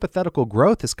your hypothetical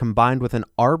growth is combined with an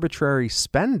arbitrary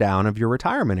spend down of your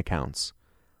retirement accounts.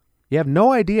 You have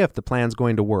no idea if the plan's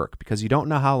going to work because you don't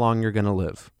know how long you're going to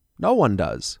live. No one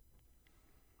does.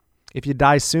 If you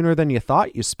die sooner than you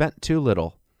thought, you spent too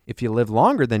little. If you live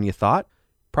longer than you thought,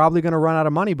 probably going to run out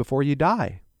of money before you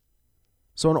die.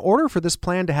 So in order for this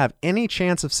plan to have any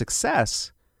chance of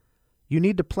success, you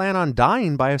need to plan on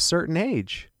dying by a certain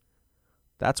age.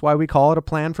 That's why we call it a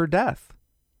plan for death.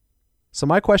 So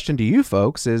my question to you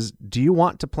folks is, do you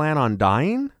want to plan on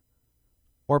dying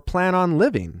or plan on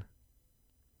living?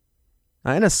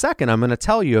 Now, in a second, I'm going to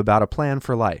tell you about a plan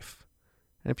for life.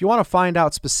 And if you want to find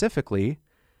out specifically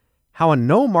how a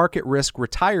no market risk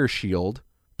Retire Shield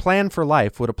plan for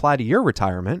life would apply to your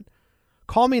retirement,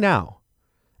 call me now,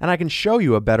 and I can show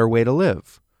you a better way to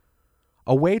live.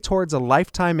 A way towards a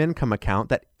lifetime income account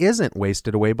that isn't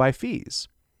wasted away by fees.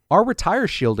 Our Retire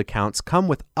Shield accounts come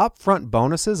with upfront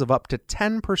bonuses of up to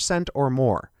 10% or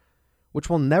more, which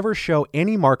will never show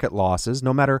any market losses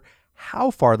no matter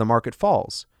how far the market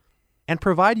falls, and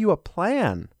provide you a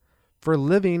plan for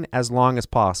living as long as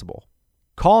possible.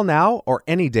 Call now or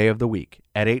any day of the week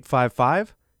at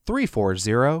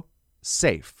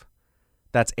 855-340-SAFE.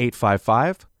 That's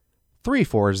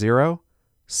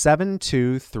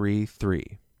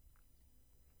 855-340-7233.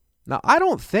 Now, I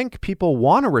don't think people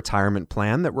want a retirement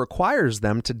plan that requires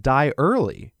them to die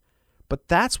early, but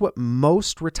that's what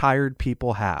most retired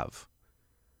people have.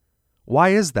 Why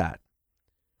is that?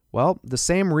 Well, the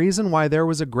same reason why there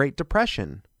was a Great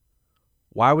Depression.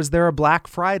 Why was there a Black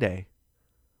Friday?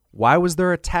 Why was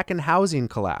there a tech and housing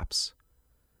collapse?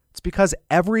 It's because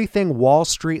everything Wall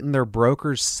Street and their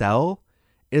brokers sell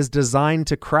is designed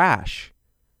to crash,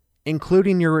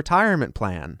 including your retirement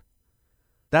plan.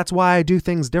 That's why I do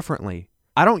things differently.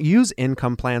 I don't use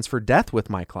income plans for death with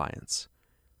my clients.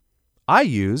 I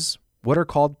use what are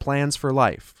called plans for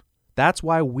life. That's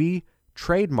why we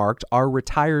trademarked our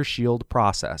Retire Shield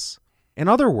process. In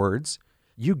other words,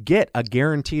 you get a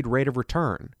guaranteed rate of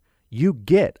return. you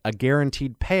get a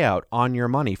guaranteed payout on your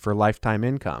money for lifetime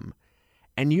income,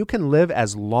 and you can live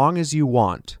as long as you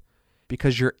want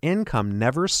because your income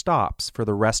never stops for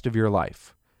the rest of your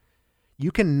life. You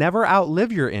can never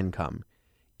outlive your income,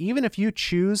 even if you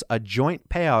choose a joint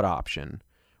payout option,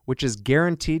 which is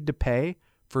guaranteed to pay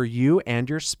for you and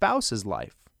your spouse's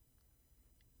life.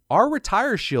 Our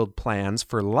Retire Shield plans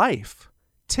for life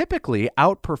typically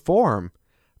outperform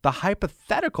the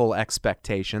hypothetical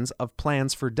expectations of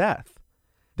plans for death.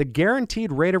 The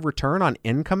guaranteed rate of return on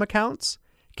income accounts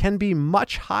can be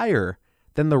much higher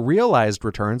than the realized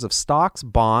returns of stocks,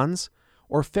 bonds,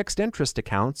 or fixed interest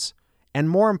accounts, and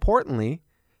more importantly,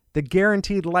 the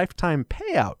guaranteed lifetime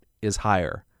payout is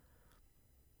higher.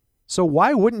 So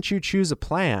why wouldn't you choose a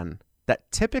plan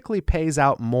that typically pays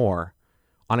out more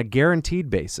on a guaranteed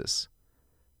basis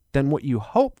than what you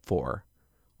hope for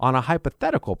on a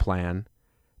hypothetical plan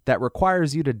that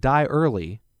requires you to die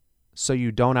early so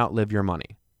you don't outlive your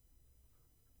money?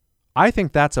 I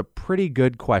think that's a pretty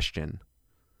good question.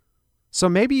 So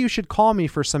maybe you should call me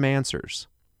for some answers.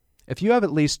 If you have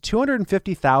at least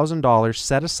 $250,000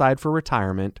 set aside for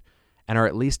retirement and are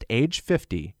at least age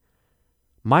 50,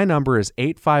 my number is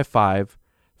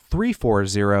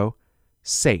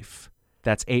 855-340-SAFE.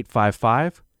 That's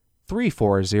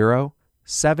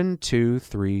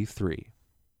 855-340-7233.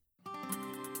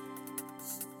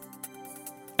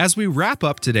 As we wrap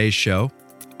up today's show,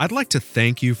 I'd like to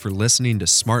thank you for listening to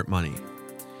Smart Money.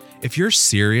 If you're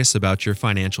serious about your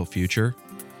financial future,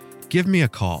 give me a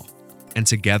call, and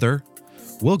together,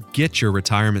 we'll get your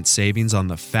retirement savings on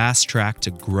the fast track to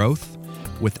growth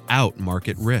without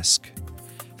market risk.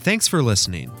 Thanks for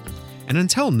listening, and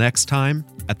until next time,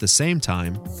 at the same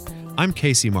time, I'm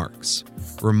Casey Marks,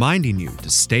 reminding you to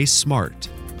stay smart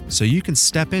so you can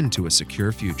step into a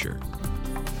secure future.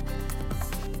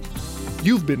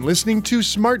 You've been listening to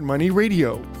Smart Money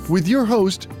Radio with your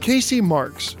host, Casey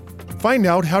Marks. Find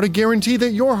out how to guarantee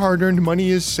that your hard-earned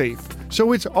money is safe,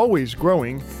 so it's always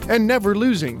growing and never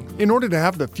losing in order to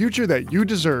have the future that you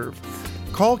deserve.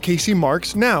 Call Casey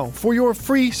Marks now for your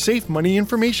free Safe Money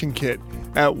Information Kit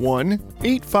at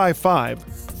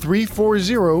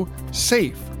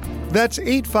 1-855-340-SAFE. That's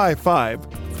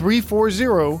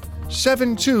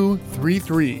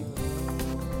 855-340-7233.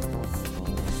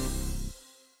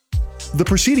 The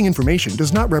preceding information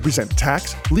does not represent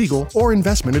tax, legal, or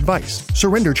investment advice.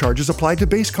 Surrender charges apply to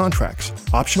base contracts.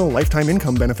 Optional lifetime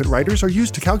income benefit riders are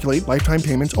used to calculate lifetime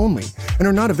payments only and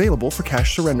are not available for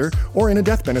cash surrender or in a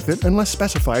death benefit unless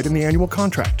specified in the annual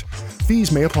contract.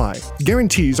 Fees may apply.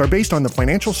 Guarantees are based on the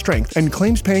financial strength and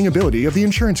claims-paying ability of the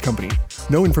insurance company.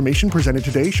 No information presented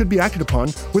today should be acted upon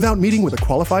without meeting with a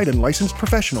qualified and licensed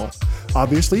professional.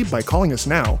 Obviously, by calling us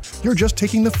now, you're just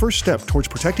taking the first step towards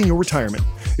protecting your retirement.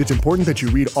 It's important that you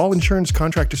read all insurance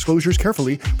contract disclosures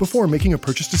carefully before making a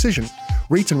purchase decision.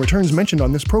 Rates and returns mentioned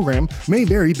on this program may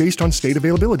vary based on state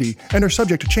availability and are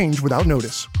subject to change without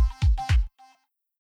notice.